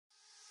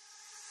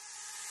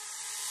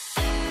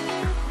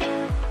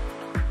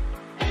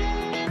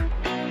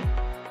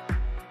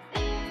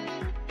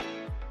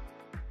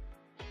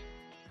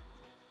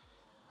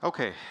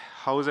Okay,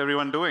 how's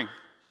everyone doing?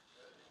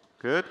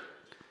 Good?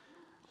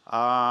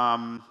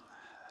 Um,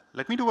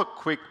 Let me do a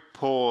quick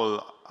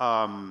poll.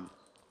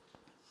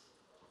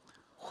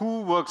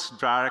 Who works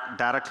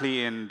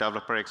directly in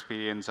developer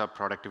experience or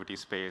productivity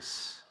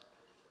space?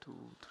 2,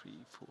 3,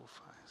 4, 5,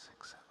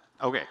 6,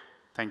 7. Okay,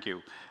 thank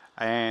you.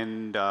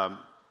 And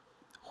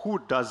who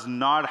does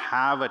not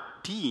have a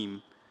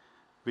team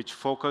which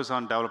focus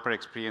on developer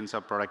experience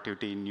or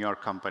productivity in your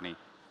company?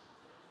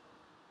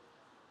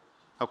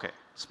 Okay,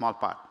 small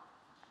part.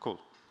 Cool.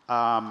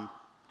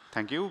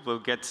 Thank you. We'll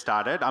get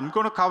started. I'm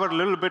going to cover a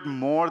little bit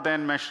more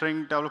than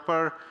measuring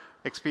developer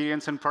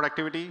experience and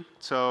productivity.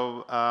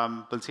 So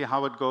we'll see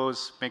how it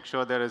goes. Make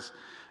sure there is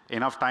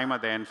enough time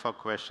at the end for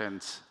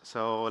questions.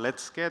 So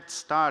let's get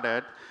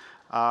started.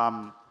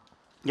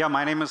 Yeah,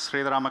 my name is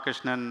Sridhar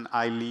Ramakrishnan.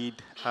 I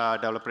lead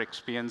developer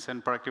experience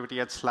and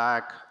productivity at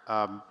Slack.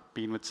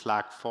 Been with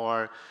Slack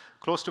for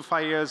close to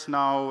 5 years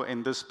now.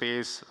 In this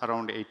space,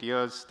 around 8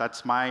 years.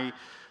 That's my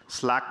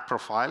Slack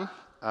profile.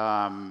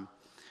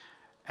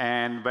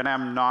 And when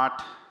I'm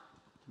not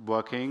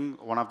working,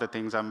 one of the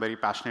things I'm very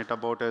passionate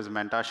about is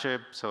mentorship.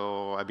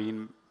 So I've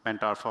been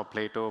mentor for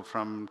Plato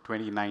from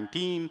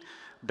 2019,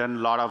 done a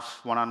lot of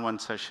one-on-one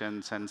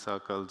sessions and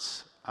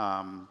circles.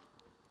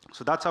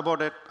 So that's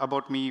about it,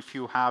 about me. If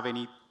you have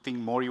anything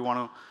more you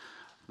want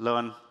to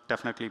learn,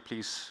 definitely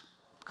please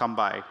come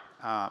by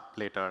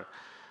later.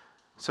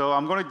 So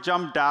I'm going to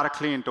jump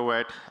directly into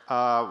it.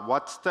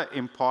 What's the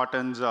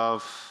importance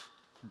of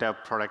dev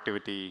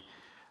productivity?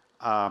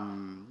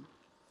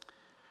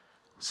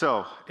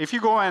 So if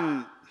you go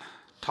and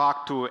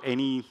talk to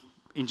any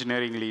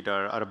engineering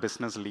leader or a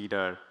business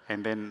leader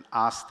and then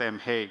ask them,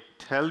 hey,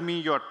 tell me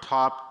your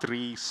top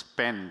 3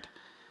 spend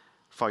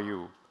for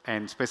you.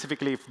 And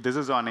specifically, if this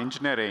is on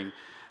engineering,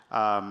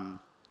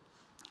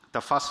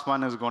 the first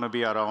one is going to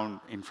be around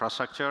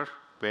infrastructure,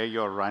 where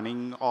you're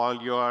running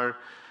all your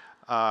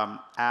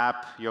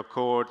app, your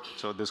code.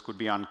 So this could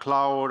be on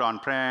cloud,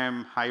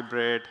 on-prem,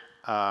 hybrid.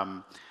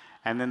 And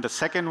then the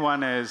second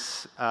one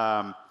is,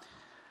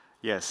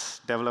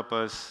 yes,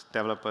 developers.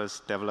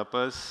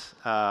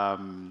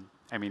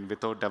 I mean,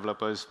 without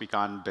developers, we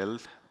can't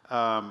build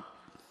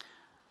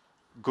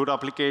good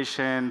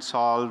applications,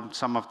 solve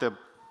some of the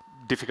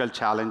difficult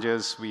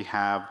challenges we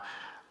have.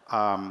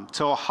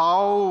 So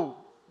how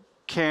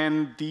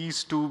can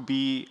these two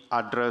be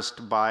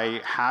addressed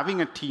by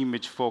having a team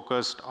which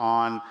focused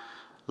on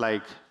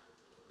like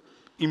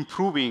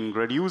improving,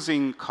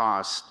 reducing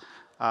cost,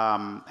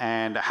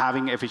 and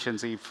having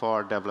efficiency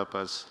for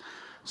developers?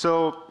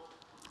 So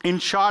in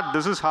short,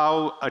 this is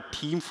how a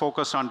team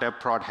focused on dev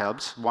prod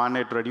helps. One,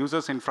 it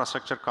reduces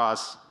infrastructure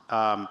costs.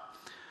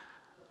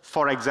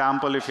 For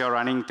example, if you're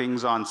running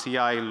things on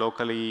CI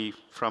locally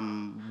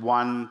from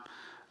one,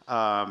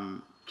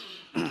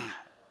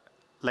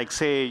 like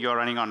say you're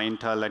running on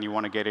Intel and you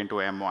want to get into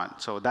M1.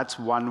 So that's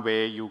one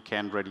way you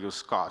can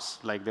reduce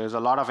costs. Like there's a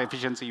lot of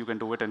efficiency, you can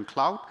do it in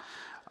cloud.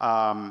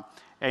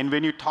 And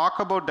when you talk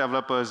about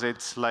developers,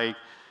 it's like,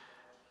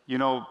 you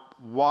know,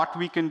 what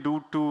we can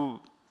do to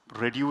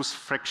reduce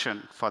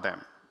friction for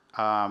them.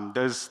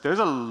 There's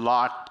a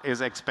lot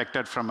is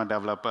expected from a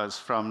developers,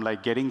 from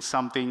like getting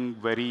something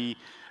very,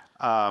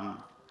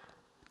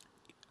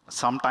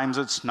 sometimes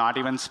it's not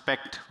even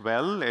spec'd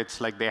well. It's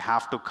like they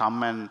have to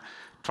come and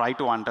try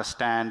to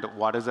understand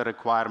what is the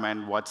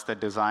requirement, what's the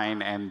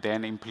design, and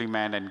then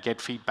implement and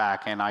get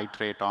feedback and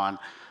iterate on.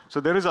 So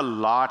there is a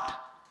lot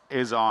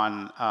is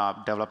on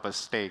developers'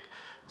 stake.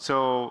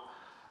 So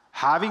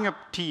having a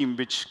team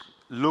which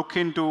look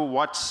into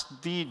what's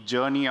the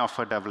journey of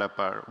a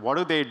developer. What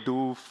do they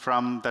do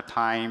from the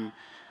time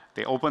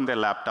they open their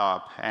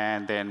laptop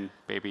and then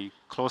maybe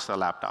close the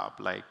laptop?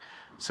 Like,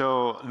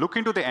 so look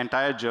into the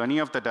entire journey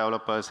of the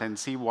developers and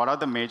see what are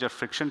the major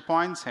friction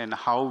points and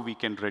how we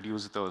can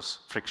reduce those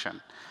friction.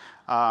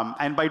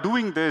 And by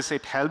doing this,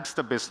 it helps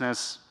the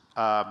business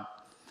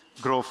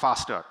grow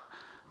faster.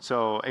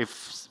 So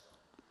if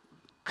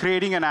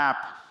creating an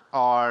app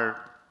or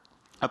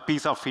a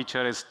piece of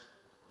feature is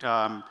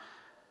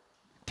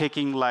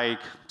taking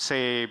like,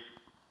 say,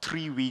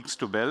 3 weeks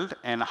to build,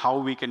 and how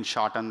we can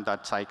shorten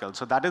that cycle.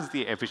 So that is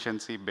the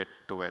efficiency bit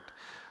to it.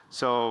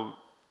 So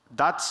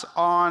that's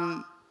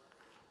on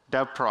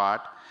DevProd.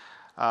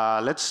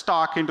 Let's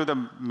talk into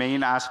the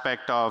main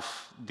aspect of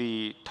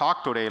the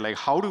talk today, like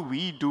how do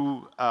we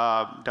do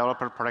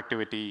developer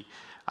productivity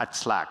at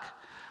Slack?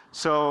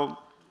 So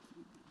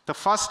the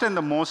first and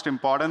the most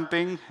important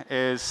thing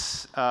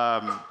is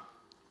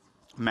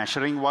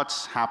measuring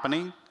what's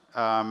happening.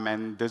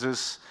 And this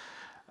is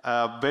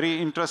a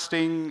very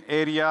interesting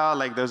area.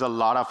 Like there's a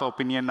lot of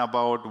opinion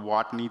about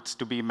what needs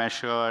to be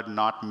measured,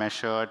 not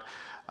measured.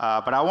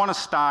 But I want to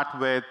start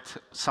with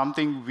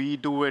something we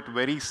do it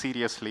very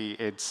seriously.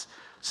 It's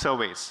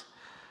surveys.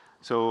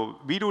 So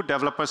we do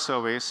developer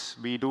surveys.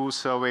 We do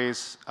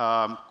surveys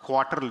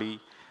quarterly,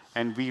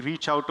 and we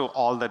reach out to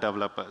all the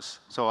developers.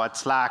 So at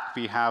Slack,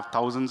 we have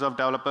thousands of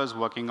developers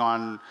working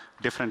on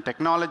different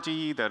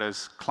technology. There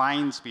is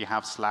clients. We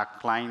have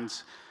Slack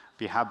clients.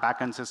 We have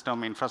backend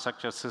system,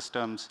 infrastructure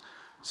systems.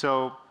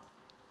 So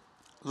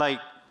like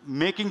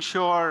making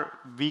sure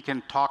we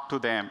can talk to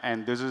them,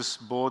 and this is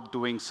both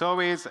doing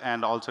surveys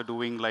and also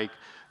doing like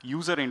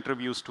user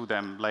interviews to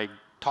them, like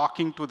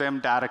talking to them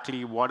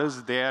directly, what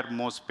is their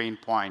most pain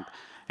point.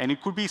 And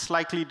it could be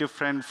slightly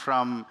different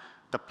from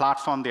the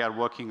platform they are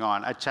working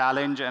on. A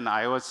challenge an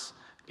iOS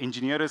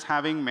engineer is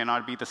having may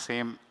not be the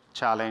same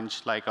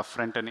challenge like a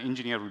front-end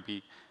engineer would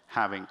be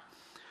having.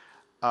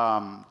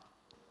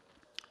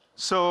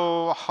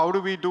 So how do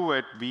we do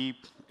it?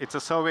 It's a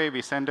survey,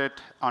 we send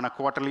it on a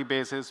quarterly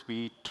basis.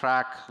 We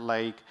track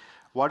like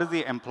what is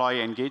the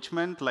employee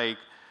engagement, like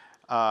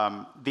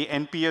the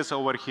NPS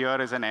over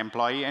here is an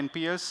employee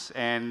NPS,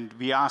 and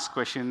we ask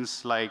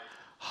questions like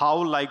how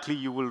likely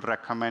you will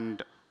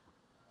recommend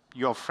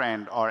your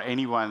friend or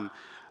anyone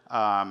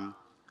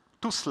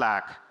to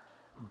Slack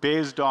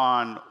based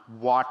on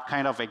what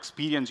kind of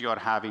experience you're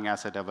having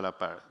as a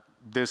developer.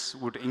 This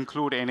would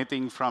include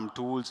anything from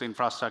tools,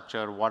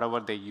 infrastructure, whatever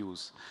they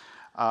use.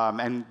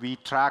 And we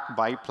track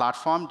by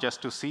platform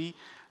just to see.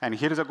 And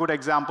here is a good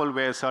example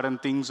where certain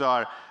things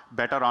are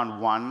better on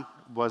one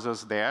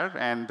versus there.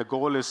 And the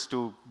goal is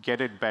to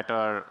get it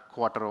better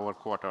quarter over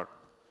quarter.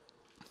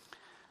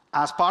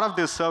 As part of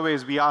these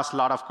surveys, we ask a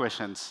lot of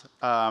questions.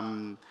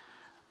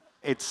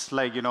 It's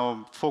like,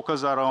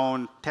 focus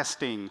around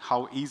testing,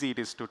 how easy it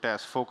is to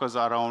test. Focus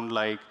around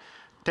like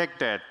tech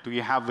debt. Do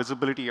you have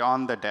visibility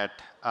on the debt?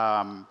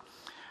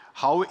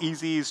 How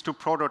easy is to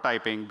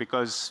prototyping?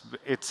 Because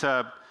it's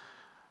a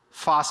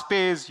fast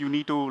pace, you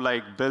need to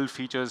like build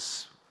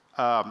features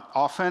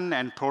often,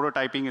 and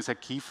prototyping is a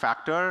key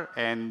factor,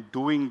 and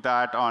doing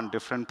that on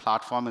different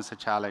platforms is a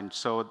challenge.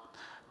 So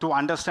to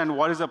understand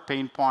what is a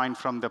pain point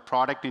from the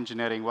product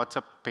engineering, what's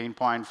a pain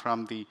point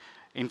from the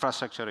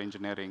infrastructure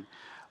engineering.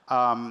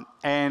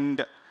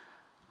 And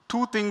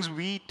two things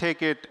we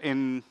take it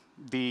in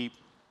the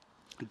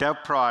dev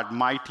prod,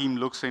 my team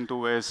looks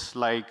into is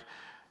like,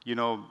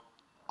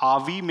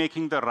 are we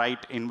making the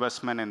right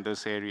investment in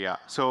this area?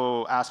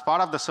 So as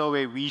part of the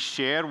survey, we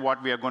share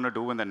what we are going to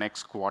do in the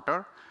next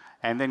quarter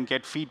and then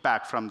get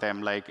feedback from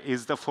them. Like,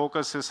 is the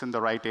focus is in the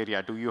right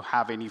area? Do you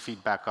have any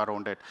feedback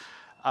around it?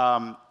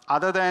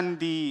 Other than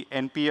the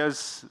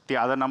NPS, the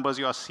other numbers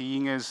you are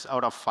seeing is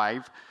out of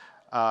 5.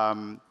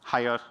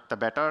 Higher, the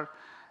better.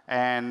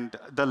 And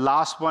the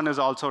last one is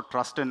also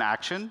trust in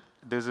action.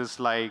 This is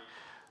like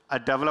a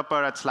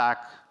developer at Slack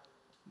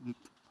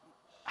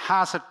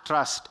has a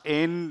trust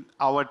in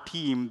our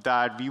team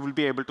that we will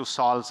be able to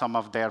solve some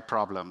of their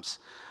problems.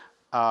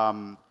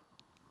 And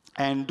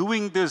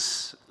doing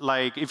this,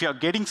 like if you're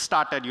getting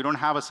started, you don't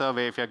have a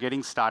survey, if you're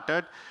getting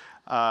started,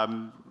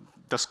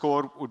 the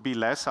score would be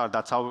less, or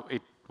that's how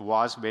it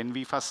was when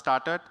we first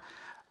started.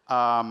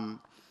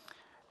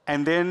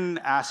 And then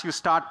as you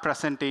start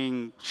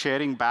presenting,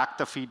 sharing back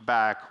the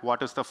feedback,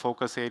 what is the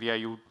focus area,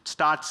 you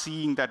start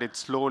seeing that it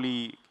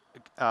slowly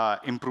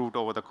improved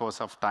over the course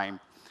of time.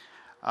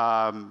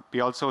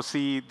 We also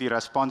see the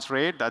response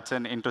rate. That's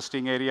an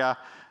interesting area.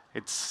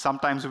 It's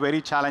sometimes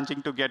very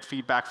challenging to get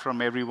feedback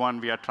from everyone.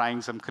 We are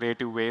trying some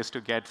creative ways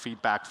to get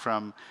feedback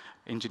from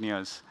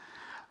engineers.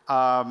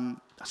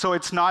 So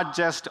it's not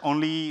just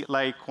only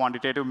like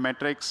quantitative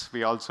metrics.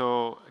 We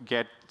also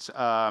get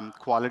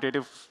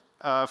qualitative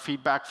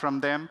feedback from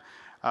them,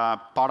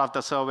 part of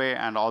the survey,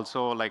 and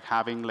also like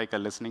having like a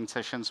listening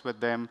sessions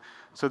with them.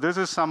 So this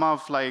is some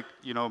of like,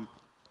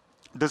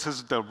 this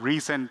is the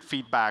recent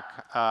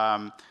feedback,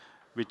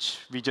 which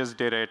we just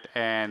did it,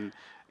 and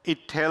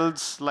it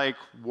tells like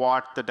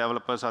what the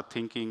developers are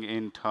thinking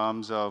in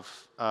terms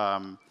of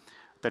the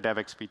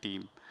DevXP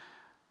team.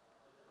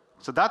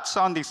 So that's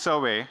on the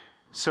survey.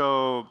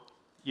 So,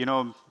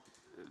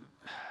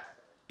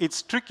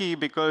 it's tricky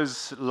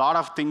because a lot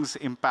of things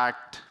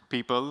impact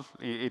people.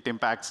 It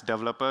impacts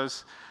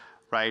developers,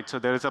 right? So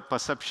there is a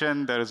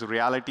perception, there is a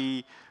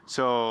reality.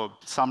 So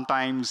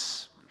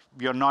sometimes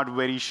you're not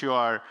very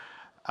sure.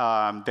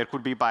 There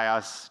could be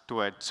bias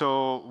to it.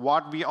 So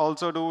what we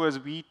also do is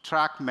we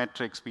track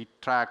metrics. We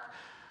track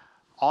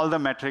all the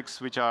metrics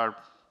which are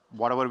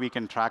whatever we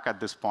can track at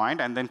this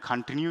point, and then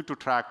continue to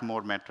track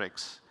more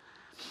metrics.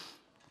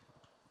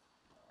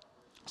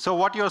 So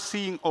what you're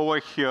seeing over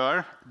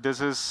here,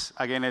 this is,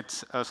 again,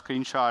 it's a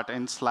screenshot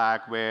in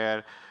Slack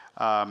where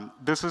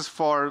this is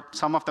for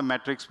some of the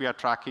metrics we are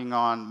tracking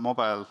on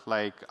mobile,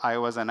 like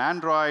iOS and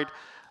Android,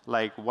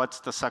 like what's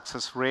the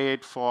success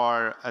rate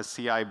for a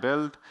CI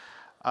build,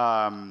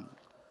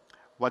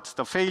 what's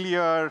the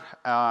failure,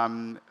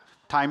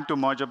 time to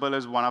mergeable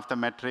is one of the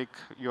metric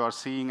you are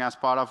seeing as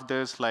part of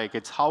this. Like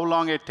it's how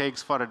long it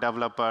takes for a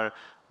developer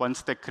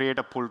once they create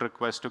a pull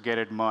request to get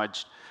it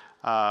merged,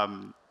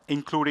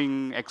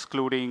 including,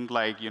 excluding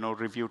like,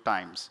 review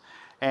times.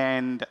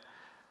 And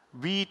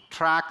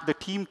the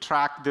team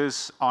track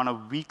this on a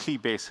weekly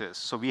basis.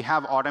 So we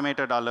have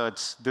automated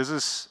alerts. This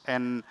is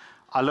an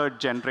alert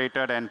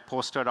generated and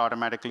posted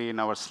automatically in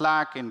our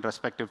Slack in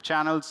respective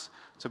channels.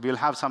 So we'll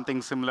have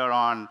something similar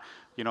on,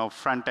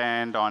 front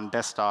end, on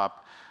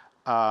desktop.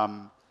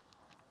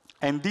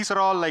 And these are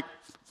all like,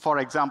 for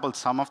example,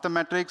 some of the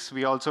metrics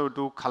we also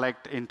do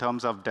collect in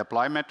terms of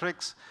deploy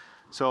metrics.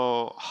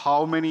 So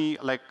how many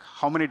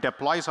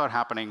deploys are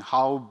happening?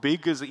 How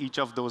big is each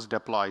of those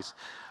deploys?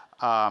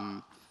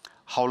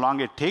 How long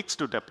it takes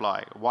to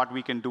deploy? What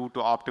we can do to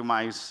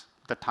optimize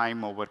the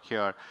time over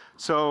here?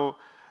 So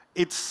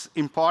it's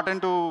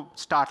important to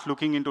start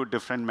looking into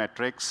different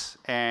metrics.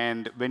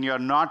 And when you're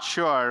not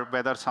sure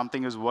whether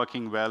something is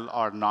working well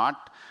or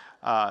not,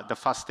 the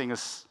first thing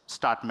is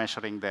start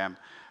measuring them.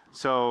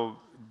 So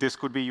this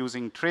could be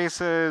using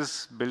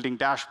traces, building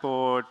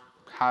dashboard,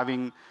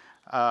 having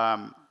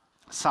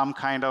some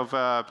kind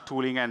of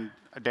tooling and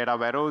data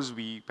warehouse.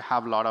 We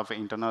have a lot of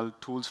internal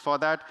tools for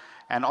that.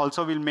 And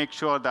also we'll make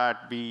sure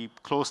that we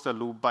close the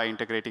loop by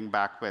integrating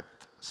back with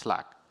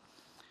Slack.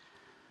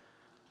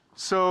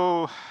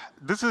 So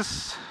this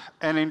is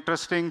an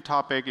interesting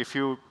topic. If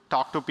you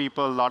talk to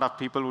people, a lot of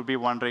people would be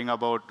wondering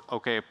about,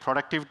 okay,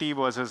 productivity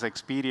versus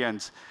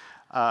experience.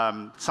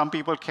 Some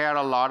people care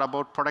a lot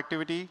about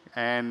productivity,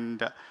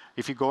 and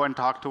if you go and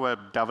talk to a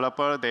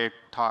developer,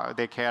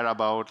 they care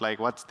about like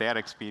what's their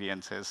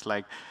experiences.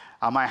 Like,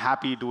 am I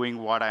happy doing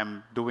what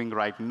I'm doing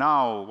right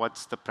now?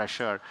 What's the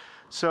pressure?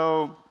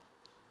 So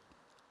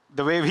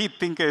the way we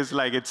think is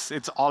like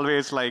it's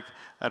always like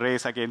a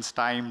race against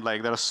time.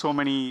 Like there are so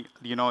many,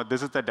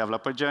 this is the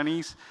developer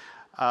journeys.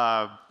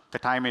 The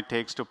time it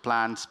takes to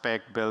plan,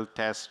 spec, build,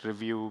 test,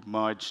 review,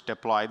 merge,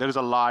 deploy. There's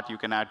a lot. You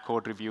can add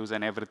code reviews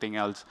and everything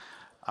else.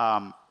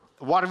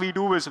 What we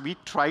do is we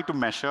try to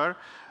measure.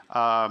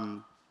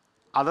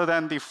 Other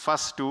than the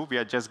first two, we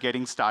are just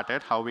getting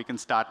started, how we can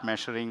start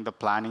measuring the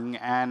planning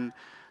and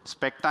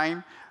spec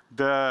time.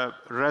 The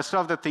rest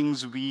of the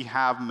things we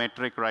have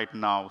metric right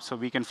now, so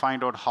we can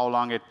find out how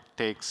long it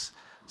takes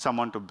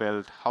someone to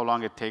build, how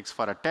long it takes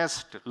for a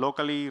test,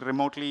 locally,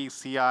 remotely,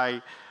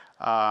 CI,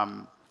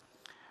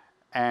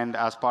 and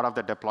as part of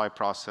the deploy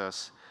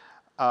process.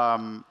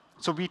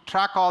 So we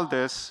track all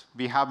this,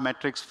 we have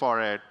metrics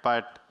for it,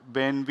 but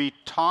when we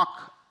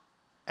talk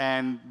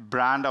and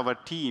brand our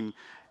team,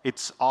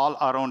 it's all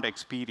around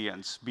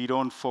experience. We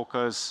don't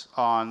focus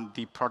on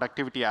the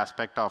productivity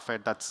aspect of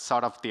it. That's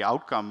sort of the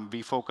outcome.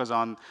 We focus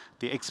on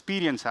the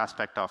experience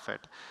aspect of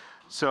it.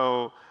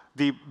 So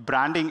the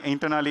branding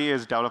internally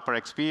is developer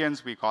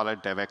experience. We call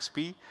it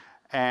DevXP.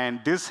 And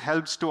this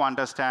helps to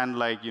understand,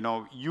 like,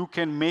 you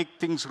can make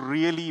things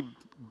really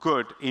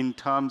good in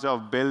terms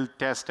of build,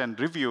 test, and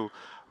review,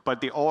 but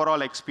the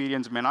overall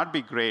experience may not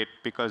be great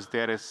because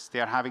they're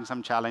having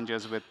some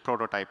challenges with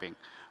prototyping,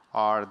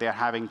 or they're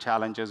having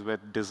challenges with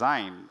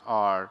design,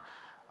 or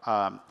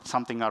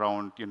something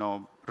around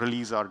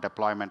release or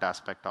deployment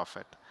aspect of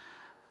it.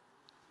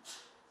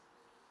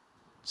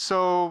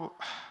 So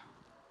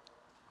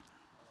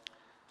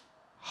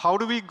how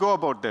do we go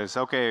about this?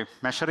 Okay,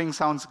 measuring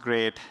sounds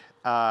great.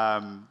 We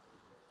are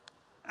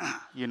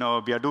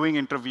doing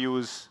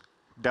interviews.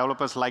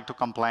 Developers like to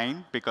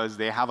complain because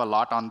they have a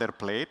lot on their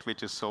plate,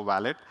 which is so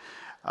valid.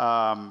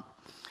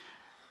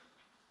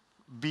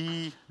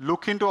 We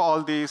look into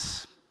all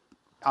these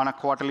on a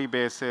quarterly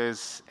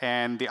basis,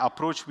 and the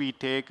approach we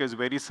take is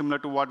very similar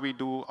to what we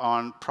do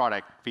on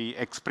product. We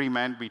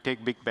experiment, we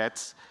take big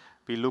bets,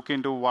 we look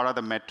into what are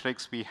the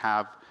metrics we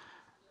have.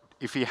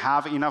 If we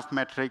have enough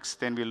metrics,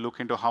 then we'll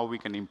look into how we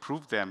can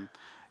improve them.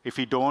 If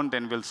we don't,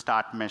 then we'll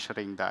start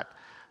measuring that.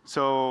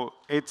 So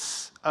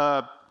it's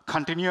a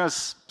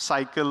continuous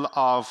cycle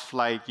of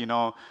like,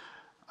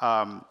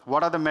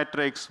 what are the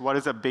metrics, what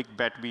is a big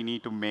bet we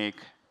need to make,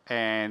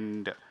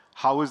 and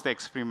how is the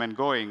experiment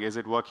going? Is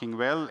it working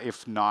well?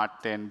 If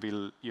not, then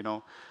we'll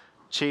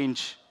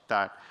change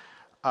that.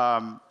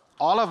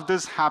 All of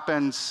this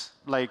happens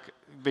like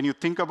when you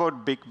think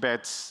about big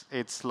bets.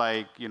 It's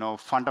like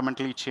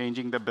fundamentally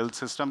changing the build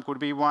system could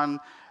be one,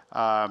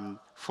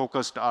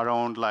 focused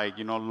around like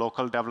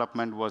local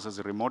development versus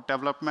remote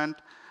development,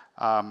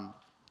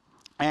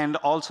 and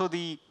also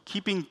the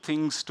keeping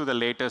things to the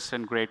latest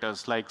and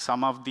greatest, like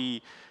some of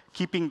the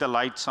keeping the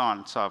lights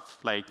on stuff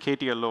like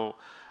KTLO.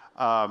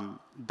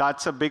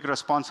 That's a big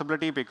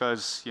responsibility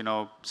because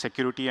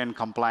security and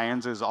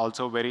compliance is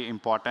also very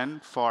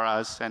important for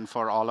us and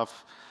for all of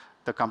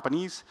the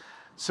companies.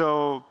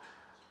 So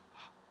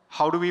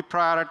how do we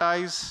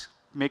prioritize?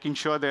 Making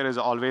sure there is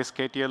always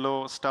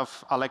KTLO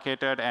stuff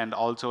allocated, and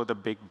also the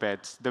big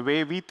bets. The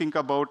way we think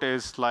about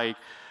is like,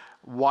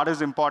 what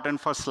is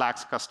important for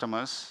Slack's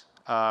customers?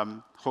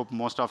 Hope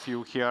most of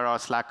you here are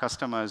Slack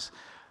customers.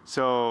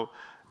 So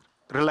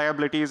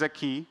reliability is a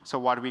key. So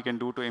what we can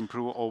do to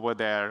improve over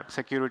there.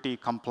 Security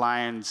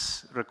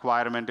compliance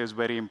requirement is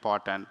very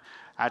important.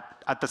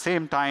 At the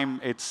same time,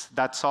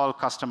 that's all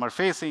customer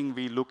facing.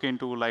 We look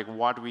into like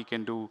what we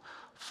can do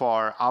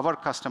for our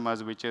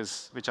customers, which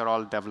are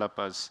all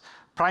developers,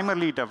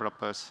 primarily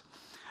developers.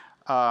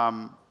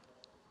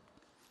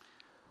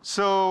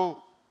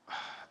 So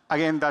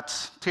again,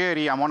 that's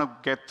theory. I want to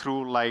get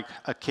through like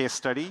a case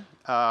study.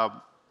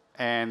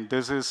 And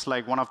this is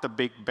like one of the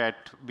big bet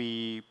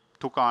we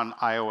took on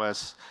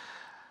iOS.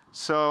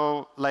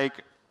 So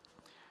like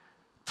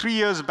 3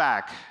 years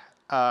back,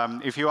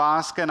 if you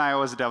ask an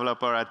iOS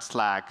developer at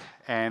Slack,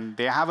 and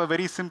they have a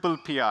very simple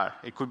PR,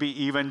 it could be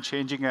even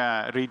changing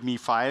a README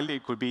file,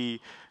 it could be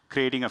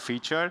creating a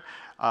feature.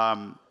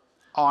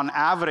 On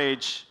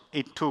average,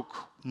 it took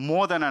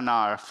more than an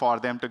hour for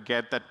them to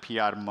get that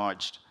PR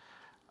merged.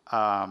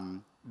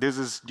 This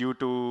is due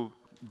to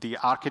the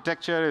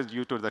architecture, is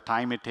due to the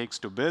time it takes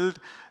to build,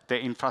 the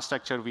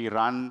infrastructure we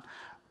run,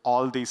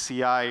 all the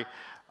CI.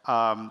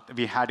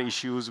 We had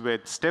issues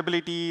with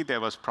stability. There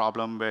was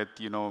problem with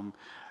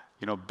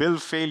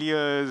build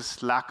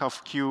failures, lack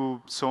of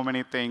queue, so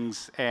many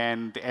things.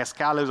 And the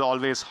escal is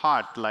always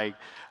hot. Like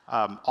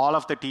all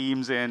of the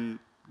teams in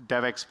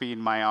DevXP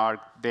in my org,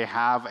 they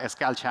have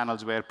escal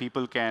channels where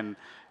people can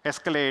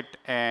escalate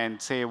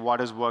and say what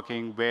is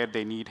working, where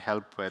they need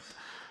help with.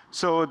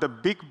 So the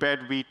big bet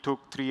we took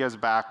 3 years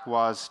back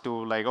was to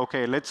like,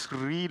 okay, let's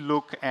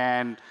relook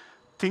and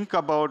think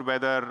about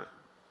whether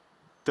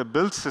the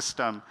build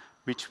system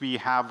which we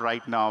have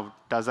right now,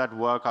 does that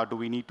work, or do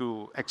we need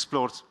to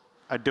explore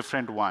a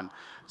different one?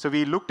 So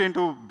we looked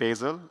into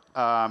Bazel.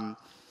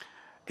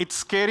 It's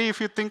scary if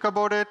you think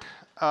about it.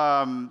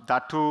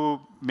 That too,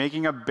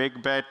 making a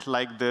big bet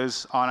like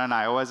this on an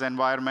iOS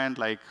environment,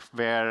 like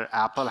where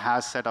Apple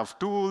has set of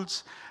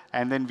tools,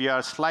 and then we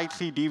are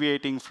slightly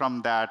deviating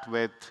from that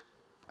with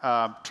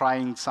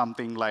trying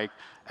something like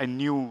a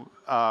new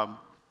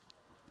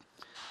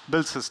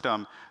build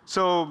system.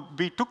 So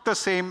we took the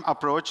same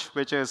approach,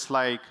 which is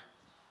like,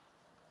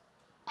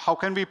 how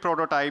can we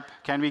prototype?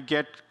 Can we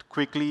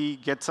quickly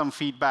get some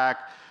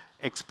feedback,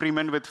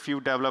 experiment with few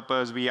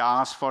developers? We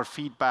asked for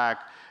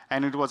feedback,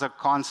 and it was a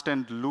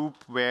constant loop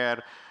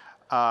where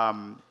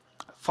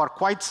for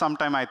quite some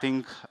time, I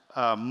think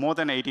more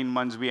than 18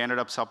 months, we ended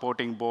up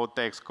supporting both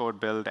the Xcode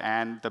build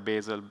and the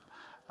Bazel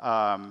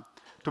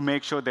to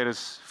make sure there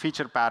is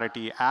feature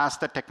parity as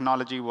the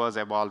technology was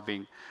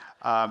evolving.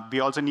 We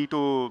also need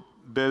to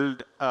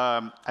build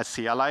a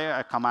CLI,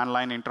 a command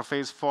line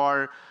interface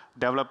for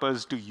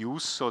developers to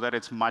use so that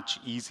it's much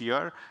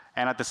easier.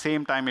 And at the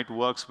same time, it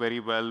works very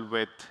well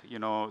with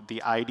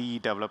the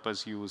IDE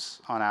developers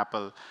use on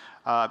Apple.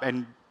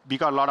 And we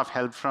got a lot of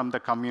help from the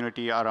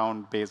community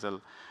around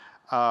Bazel.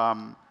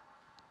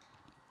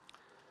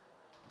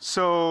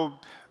 So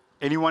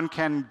anyone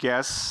can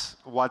guess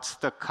what's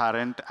the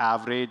current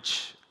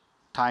average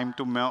time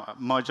to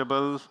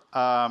mergeable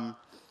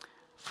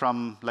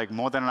from like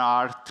more than an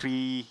hour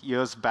 3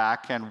 years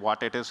back and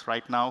what it is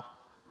right now?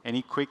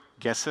 Any quick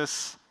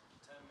guesses?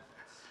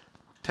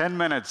 10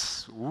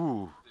 minutes. 10 minutes.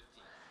 Ooh.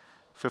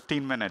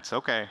 15 minutes.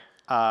 Okay.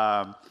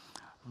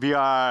 We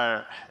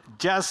are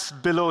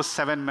just below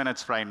 7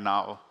 minutes right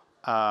now.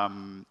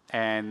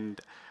 And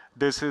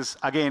this is,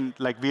 again,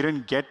 like we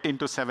didn't get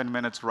into 7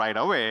 minutes right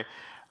away.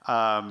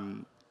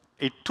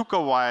 It took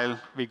a while.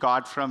 We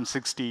got from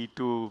 60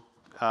 to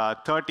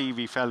 30.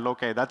 We felt,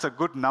 okay, that's a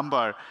good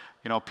number.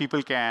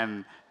 People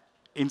can,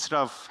 instead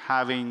of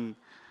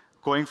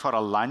going for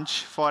a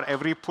lunch for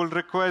every pull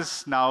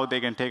request, now they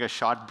can take a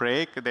short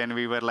break. Then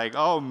we were like,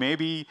 oh,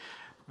 maybe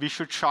we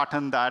should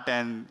shorten that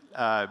and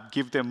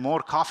give them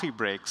more coffee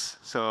breaks.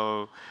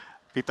 So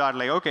we thought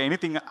like, okay,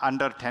 anything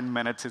under 10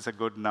 minutes is a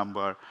good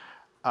number.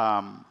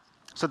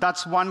 So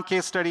that's one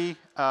case study.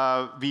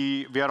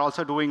 We are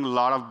also doing a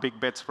lot of big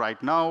bets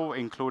right now,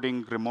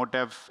 including remote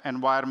dev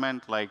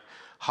environment, like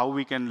how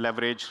we can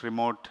leverage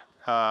remote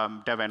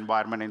dev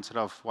environment instead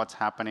of what's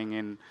happening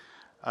in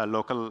a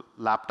local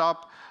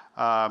laptop.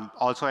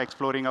 Also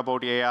exploring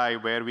about AI,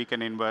 where we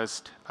can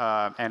invest,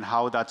 and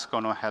how that's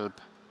going to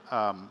help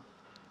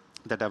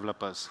the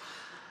developers.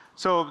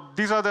 So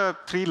these are the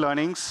 3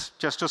 learnings.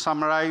 Just to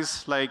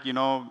summarize, like,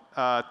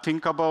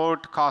 think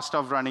about cost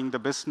of running the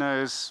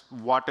business.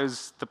 What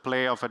is the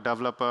play of a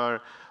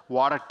developer?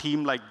 What a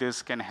team like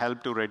this can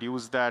help to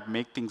reduce that,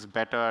 make things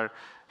better,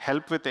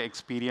 help with the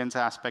experience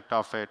aspect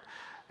of it.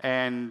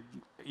 And,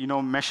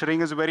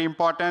 measuring is very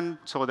important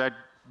so that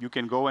you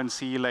can go and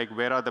see like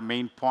where are the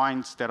main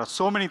points. There are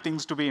so many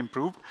things to be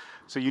improved.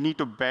 So you need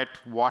to bet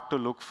what to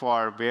look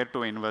for, where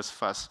to invest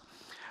first.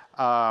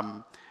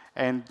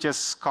 And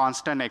just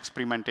constant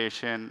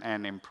experimentation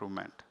and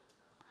improvement.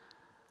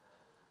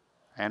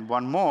 And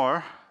one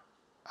more,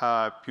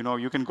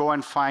 you can go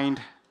and find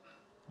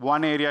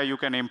one area you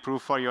can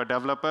improve for your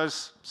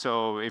developers.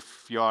 So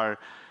if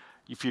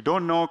you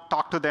don't know,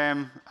 talk to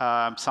them.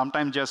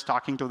 Sometimes just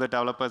talking to the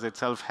developers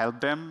itself help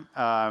them.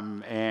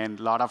 And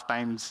a lot of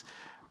times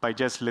by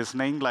just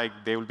listening, like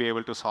they will be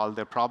able to solve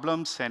their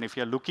problems. And if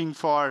you're looking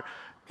for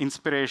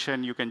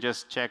inspiration, you can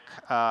just check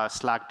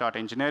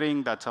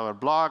slack.engineering. That's our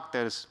blog.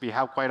 We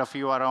have quite a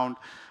few around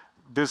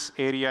this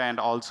area and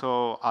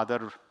also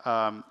other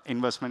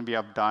investment we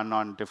have done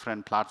on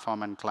different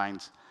platform and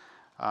clients.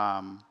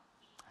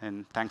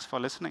 And thanks for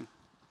listening.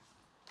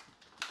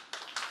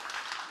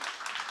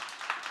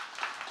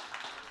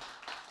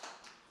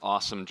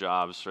 Awesome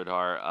job,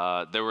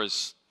 Sridhar. There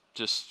was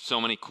just so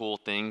many cool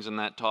things in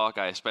that talk.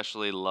 I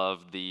especially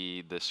loved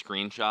the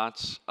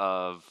screenshots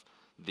of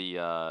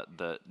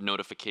the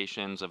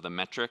notifications of the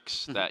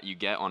metrics that you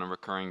get on a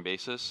recurring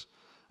basis.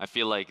 I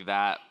feel like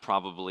that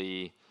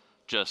probably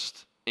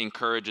just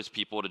encourages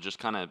people to just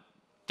kind of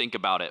think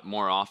about it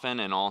more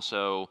often and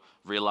also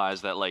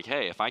realize that like,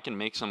 hey, if I can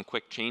make some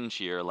quick change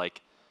here,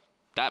 like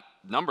that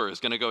number is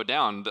going to go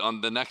down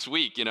on the next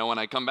week, when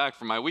I come back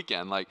from my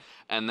weekend. Like,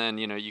 and then,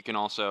 you can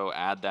also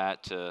add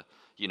that to,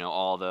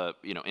 all the,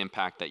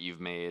 impact that you've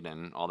made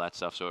and all that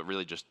stuff. So it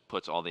really just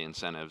puts all the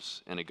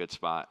incentives in a good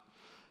spot.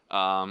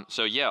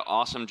 So yeah,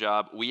 awesome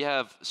job. We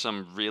have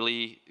some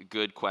really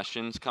good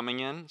questions coming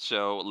in.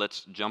 So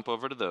let's jump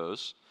over to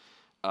those.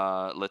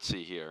 Let's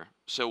see here.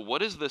 So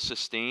what is the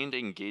sustained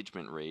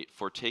engagement rate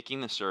for taking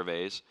the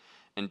surveys?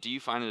 And do you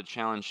find it a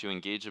challenge to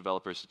engage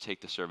developers to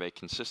take the survey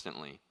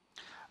consistently?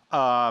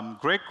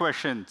 Great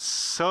question.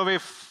 Survey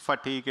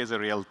fatigue is a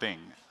real thing.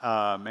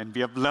 And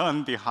we have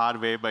learned the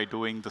hard way by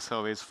doing the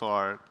surveys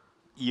for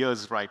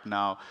years right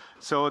now.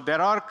 So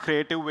there are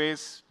creative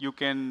ways you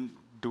can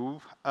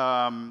do.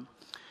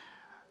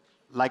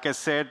 Like I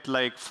said,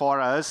 like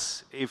for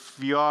us, if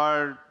we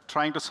are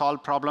trying to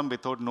solve problem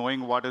without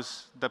knowing what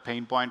is the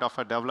pain point of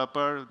a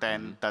developer,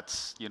 then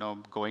that's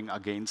going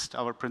against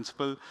our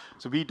principle.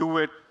 So we do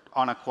it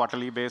on a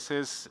quarterly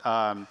basis.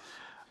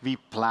 We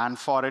plan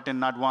for it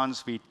in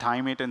advance. We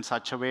time it in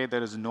such a way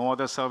there is no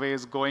other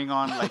surveys going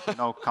on, like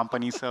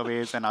company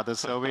surveys and other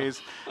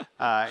surveys.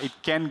 It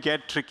can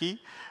get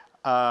tricky.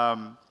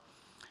 And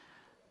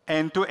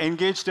to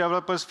engage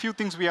developers, few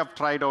things we have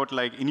tried out.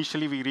 Like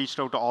initially, we reached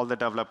out to all the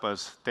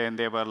developers. Then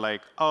they were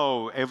like,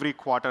 "Oh, every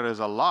quarter is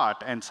a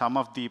lot." And some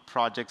of the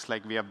projects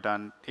like we have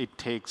done, it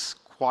takes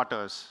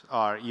quarters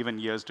or even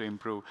years to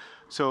improve.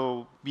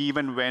 So we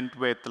even went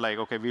with like,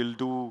 okay, we'll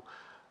do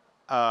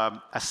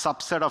a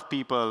subset of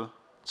people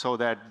so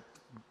that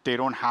they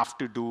don't have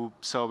to do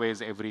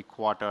surveys every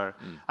quarter.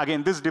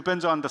 Again, this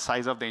depends on the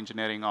size of the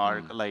engineering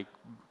org. Like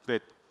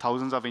with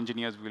thousands of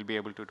engineers, we'll be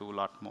able to do a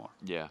lot more.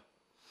 Yeah,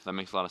 that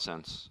makes a lot of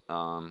sense.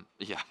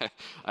 Yeah,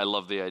 I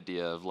love the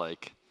idea of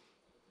like,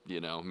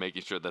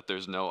 making sure that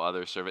there's no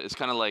other survey. It's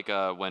kind of like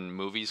when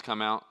movies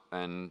come out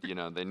and,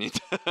 they need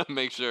to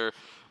make sure,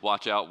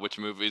 watch out which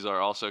movies are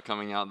also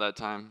coming out that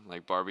time,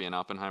 like Barbie and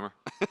Oppenheimer.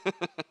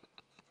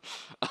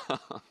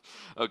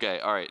 Okay,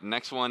 all right.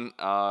 Next one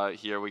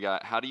here we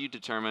got, how do you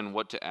determine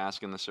what to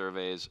ask in the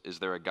surveys? Is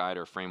there a guide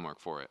or framework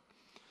for it?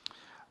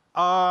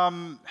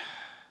 I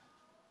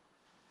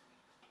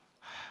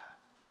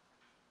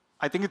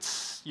think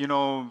it's,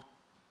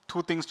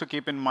 two things to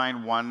keep in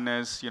mind. One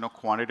is,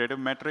 quantitative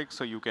metrics,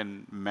 so you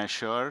can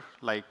measure,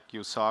 like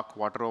you saw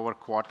quarter over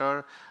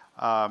quarter.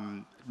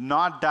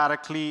 Not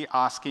directly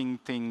asking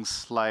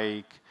things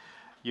like,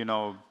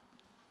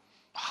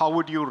 how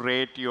would you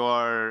rate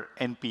your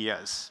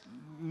NPS?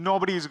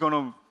 Nobody is going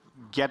to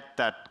get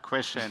that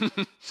question.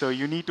 So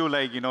you need to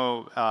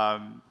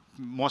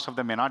most of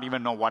them may not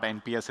even know what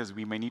NPS is.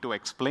 We may need to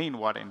explain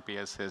what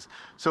NPS is.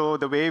 So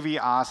the way we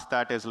ask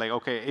that is like,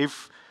 okay,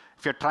 if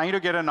you're trying to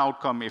get an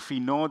outcome, if we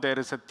know there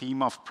is a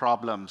theme of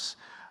problems,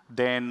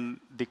 then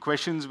the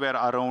questions were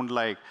around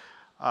like,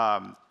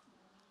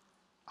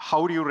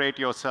 how do you rate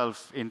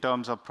yourself in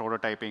terms of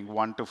prototyping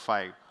 1 to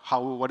 5?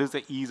 What is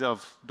the ease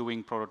of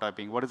doing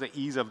prototyping? What is the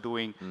ease of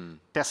doing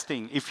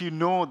testing? If you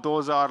know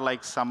those are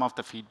like some of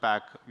the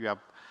feedback you have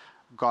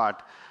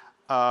got,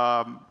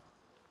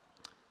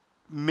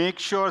 make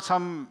sure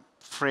some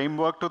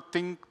framework to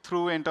think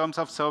through in terms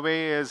of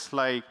survey is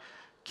like,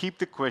 keep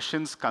the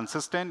questions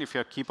consistent. If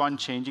you keep on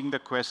changing the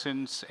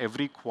questions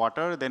every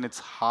quarter, then it's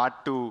hard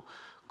to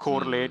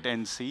correlate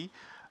and see.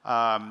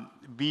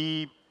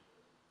 We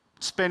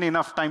spend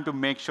enough time to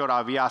make sure,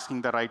 are we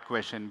asking the right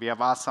question? We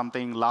have asked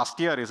something last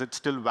year, is it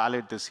still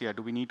valid this year?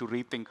 Do we need to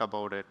rethink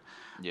about it?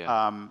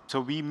 Yeah.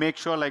 So we make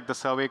sure like the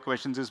survey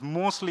questions is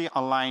mostly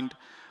aligned,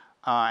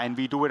 and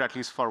we do it at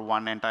least for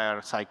one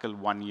entire cycle,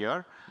 1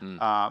 year.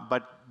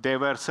 But there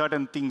were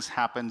certain things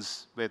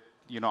happens with,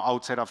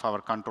 outside of our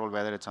control,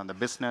 whether it's on the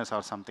business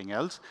or something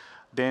else,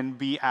 then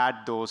we add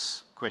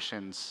those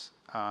questions.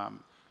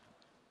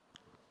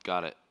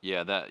 Got it.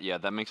 Yeah,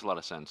 that makes a lot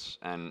of sense.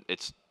 And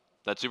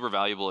that's super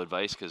valuable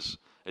advice because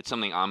it's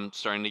something I'm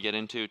starting to get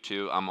into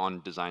too. I'm on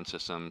design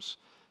systems,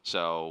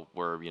 so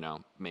we're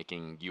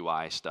making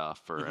UI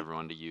stuff for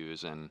everyone to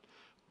use and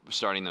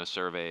starting those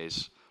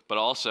surveys. But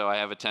also, I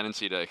have a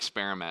tendency to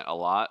experiment a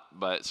lot.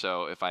 But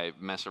so if I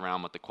mess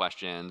around with the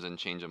questions and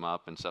change them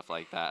up and stuff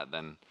like that,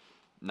 then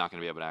I'm not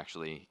going to be able to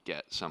actually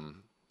get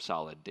some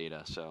solid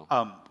data. So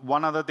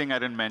one other thing I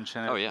didn't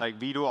mention, yeah. like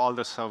we do all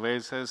the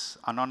surveys as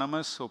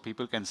anonymous, so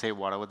people can say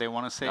whatever they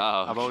want to say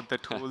about the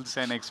tools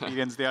and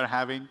experience they are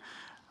having.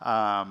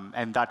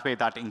 And that way,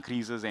 that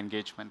increases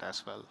engagement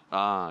as well.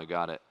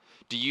 Got it.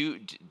 Do you,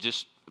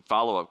 just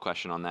follow-up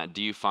question on that,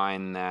 do you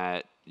find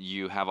that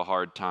you have a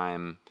hard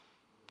time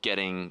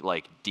getting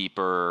like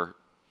deeper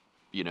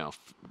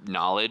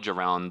knowledge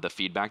around the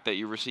feedback that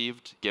you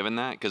received, given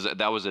that? Because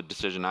that was a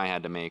decision I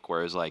had to make,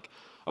 where it's like,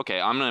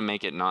 okay, I'm going to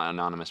make it not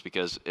anonymous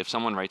because if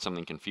someone writes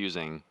something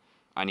confusing,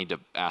 I need to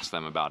ask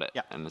them about it.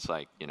 Yeah. And it's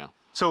like,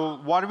 So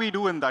what we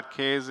do in that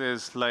case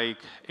is like,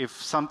 if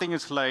something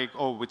is like,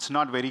 oh, it's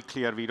not very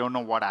clear, we don't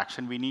know what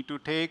action we need to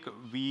take,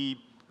 we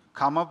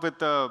come up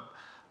with a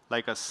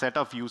set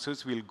of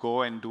users, we'll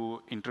go and do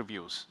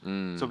interviews.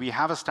 So we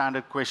have a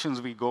standard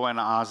questions we go and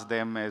ask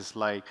them is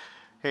like,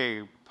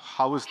 hey,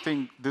 how is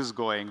this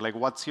going? Like,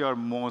 what's your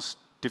most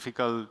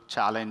difficult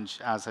challenge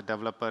as a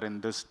developer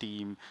in this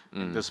team,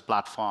 in this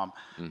platform?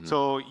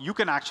 So you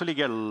can actually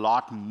get a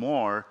lot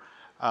more.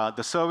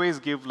 The surveys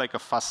give like a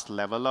first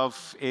level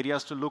of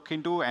areas to look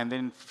into, and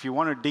then if you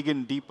want to dig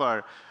in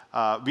deeper,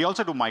 we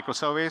also do micro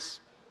surveys.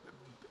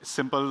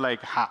 Simple,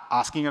 like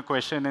asking a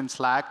question in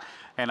Slack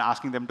and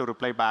asking them to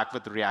reply back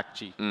with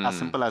React-G. As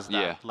simple as that.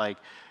 Yeah. Like,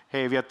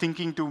 hey, we are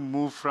thinking to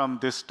move from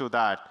this to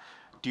that.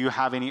 Do you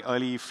have any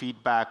early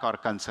feedback or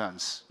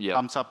concerns? Yep.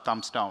 Thumbs up,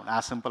 thumbs down,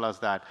 as simple as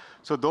that.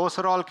 So those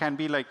are all can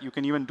be like, you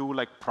can even do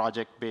like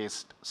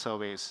project-based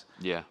surveys.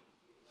 Yeah,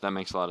 that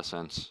makes a lot of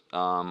sense.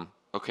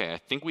 Okay, I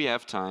think we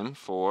have time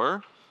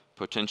for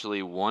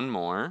potentially one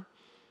more,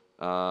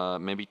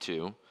 maybe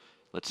two.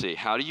 Let's see.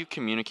 How do you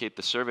communicate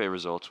the survey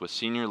results with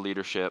senior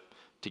leadership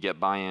to get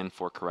buy-in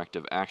for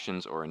corrective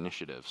actions or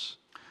initiatives?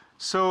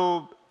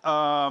 So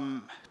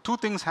two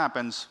things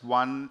happens.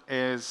 One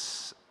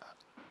is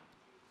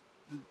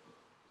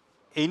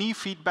any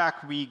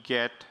feedback we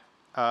get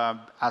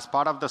as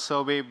part of the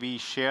survey, we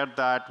share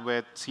that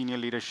with senior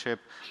leadership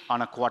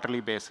on a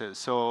quarterly basis.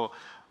 So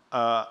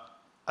a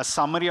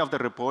summary of the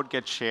report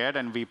gets shared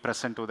and we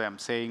present to them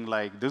saying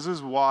like, this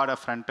is what a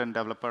front-end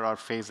developer are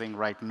facing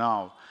right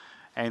now.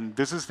 And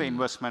this is the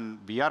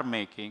investment we are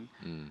making.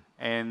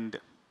 And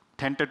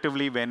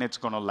tentatively when it's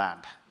going to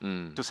land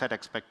to set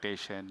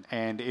expectation.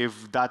 And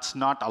if that's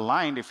not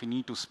aligned, if we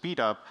need to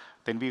speed up,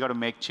 then we got to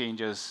make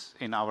changes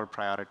in our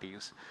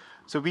priorities.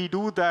 So we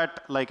do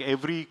that like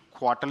every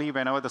quarterly.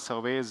 Whenever the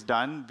survey is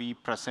done, we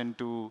present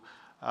to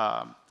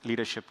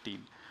leadership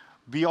team.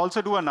 We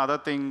also do another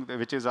thing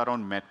which is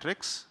around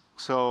metrics.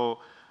 So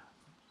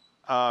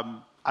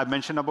I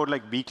mentioned about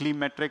like weekly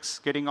metrics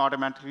getting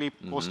automatically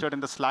posted in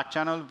the Slack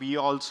channel. We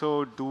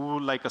also do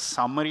like a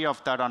summary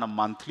of that on a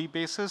monthly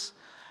basis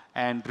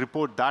and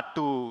report that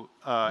to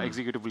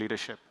executive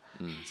leadership.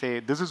 Say,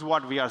 this is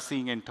what we are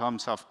seeing in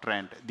terms of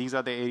trend. These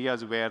are the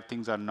areas where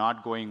things are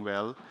not going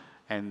well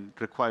and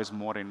requires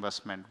more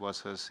investment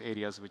versus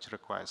areas which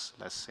requires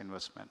less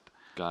investment.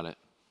 Got it.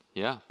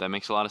 Yeah, that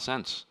makes a lot of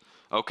sense.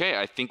 Okay,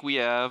 I think we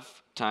have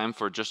time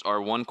for just our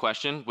one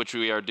question, which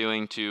we are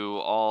doing to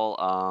all,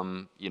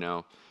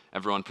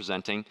 everyone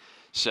presenting.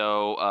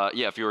 So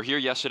yeah, if you were here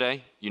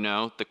yesterday,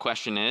 the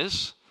question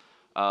is,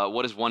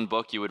 what is one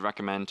book you would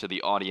recommend to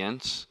the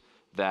audience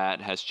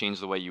that has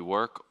changed the way you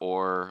work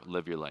or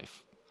live your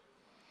life?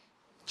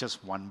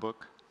 Just one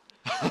book?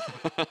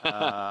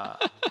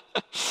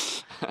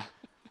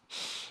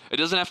 It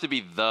doesn't have to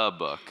be the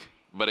book,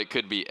 but it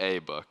could be a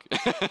book.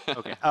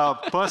 Okay.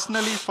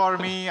 Personally, for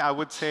me, I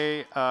would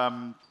say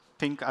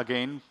Think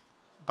Again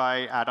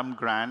by Adam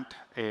Grant.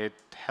 It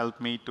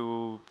helped me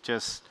to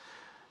just,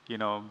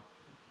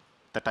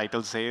 the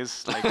title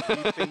says, like,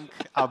 we think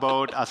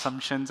about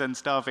assumptions and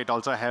stuff. It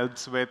also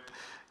helps with,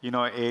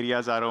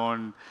 areas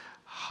around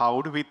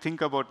how do we think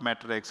about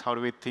metrics? How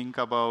do we think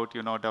about,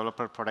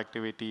 developer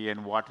productivity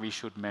and what we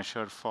should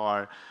measure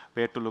for,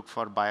 where to look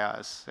for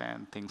bias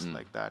and things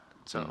like that.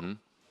 So,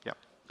 yeah.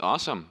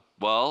 Awesome.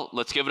 Well,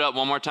 let's give it up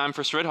one more time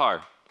for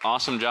Sridhar.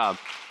 Awesome job.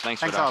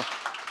 Thanks, Thanks Sridhar. all.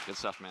 Good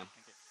stuff, man.